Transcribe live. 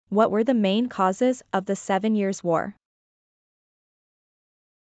What were the main causes of the 7 Years' War?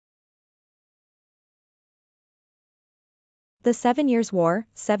 The 7 Years' War,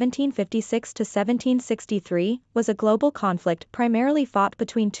 1756 to 1763, was a global conflict primarily fought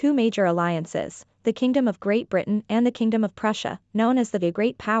between two major alliances, the Kingdom of Great Britain and the Kingdom of Prussia, known as the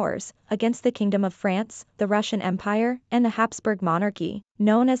Great Powers, against the Kingdom of France, the Russian Empire, and the Habsburg monarchy,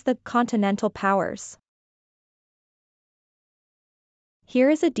 known as the Continental Powers. Here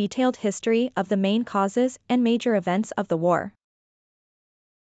is a detailed history of the main causes and major events of the war.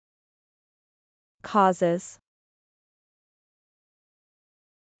 Causes.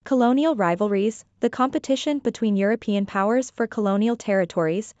 Colonial rivalries. The competition between European powers for colonial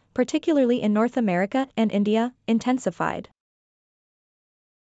territories, particularly in North America and India, intensified.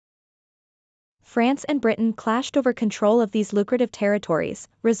 France and Britain clashed over control of these lucrative territories,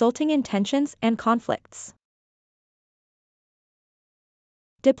 resulting in tensions and conflicts.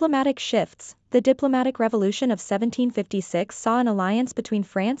 Diplomatic shifts. The diplomatic revolution of 1756 saw an alliance between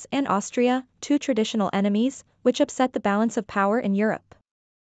France and Austria, two traditional enemies, which upset the balance of power in Europe.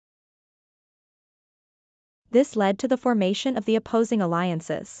 This led to the formation of the opposing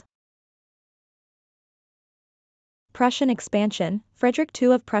alliances. Prussian expansion. Frederick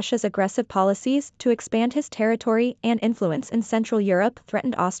II of Prussia's aggressive policies to expand his territory and influence in Central Europe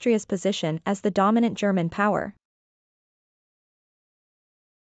threatened Austria's position as the dominant German power.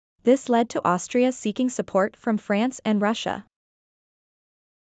 This led to Austria seeking support from France and Russia.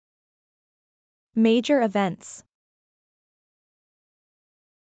 Major events.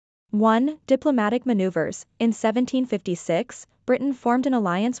 1. Diplomatic maneuvers. In 1756, Britain formed an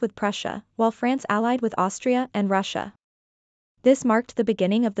alliance with Prussia, while France allied with Austria and Russia. This marked the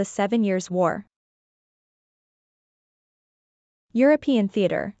beginning of the 7 Years' War. European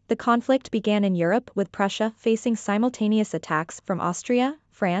theater. The conflict began in Europe with Prussia facing simultaneous attacks from Austria,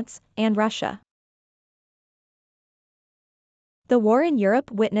 France, and Russia. The war in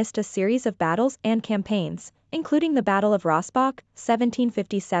Europe witnessed a series of battles and campaigns, including the Battle of Rossbach,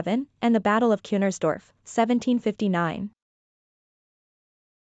 1757, and the Battle of Kunersdorf, 1759.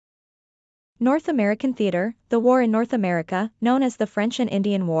 North American theater. The war in North America, known as the French and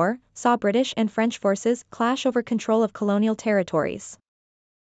Indian War, saw British and French forces clash over control of colonial territories.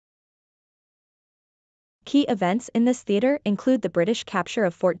 Key events in this theater include the British capture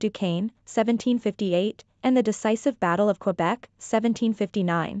of Fort Duquesne, 1758, and the decisive Battle of Quebec,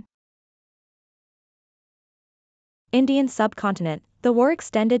 1759. Indian subcontinent. The war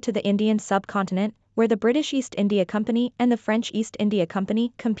extended to the Indian subcontinent, where the British East India Company and the French East India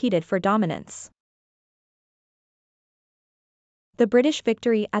Company competed for dominance. The British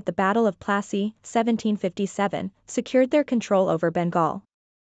victory at the Battle of Plassey, 1757, secured their control over Bengal.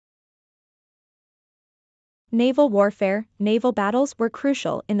 Naval warfare. Naval battles were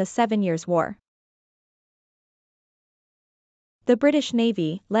crucial in the 7 Years' War. The British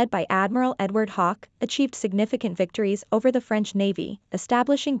Navy, led by Admiral Edward Hawke, achieved significant victories over the French Navy,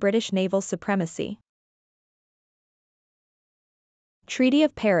 establishing British naval supremacy. Treaty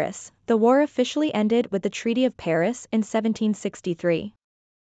of Paris. The war officially ended with the Treaty of Paris in 1763.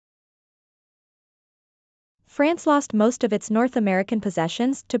 France lost most of its North American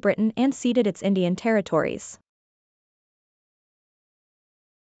possessions to Britain and ceded its Indian territories.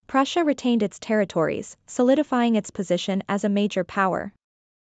 Prussia retained its territories, solidifying its position as a major power.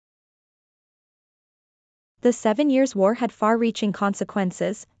 The 7 Years' War had far-reaching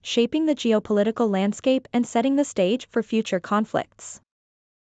consequences, shaping the geopolitical landscape and setting the stage for future conflicts.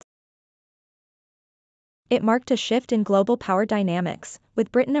 It marked a shift in global power dynamics,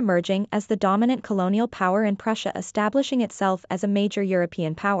 with Britain emerging as the dominant colonial power and Prussia establishing itself as a major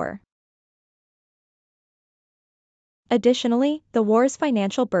European power. Additionally, the war's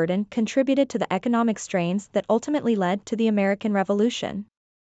financial burden contributed to the economic strains that ultimately led to the American Revolution.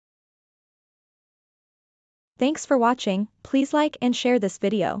 Thanks for watching. Please like and share this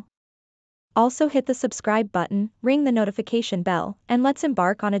video. Also hit the subscribe button, ring the notification bell, and let's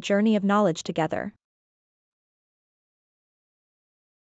embark on a journey of knowledge together.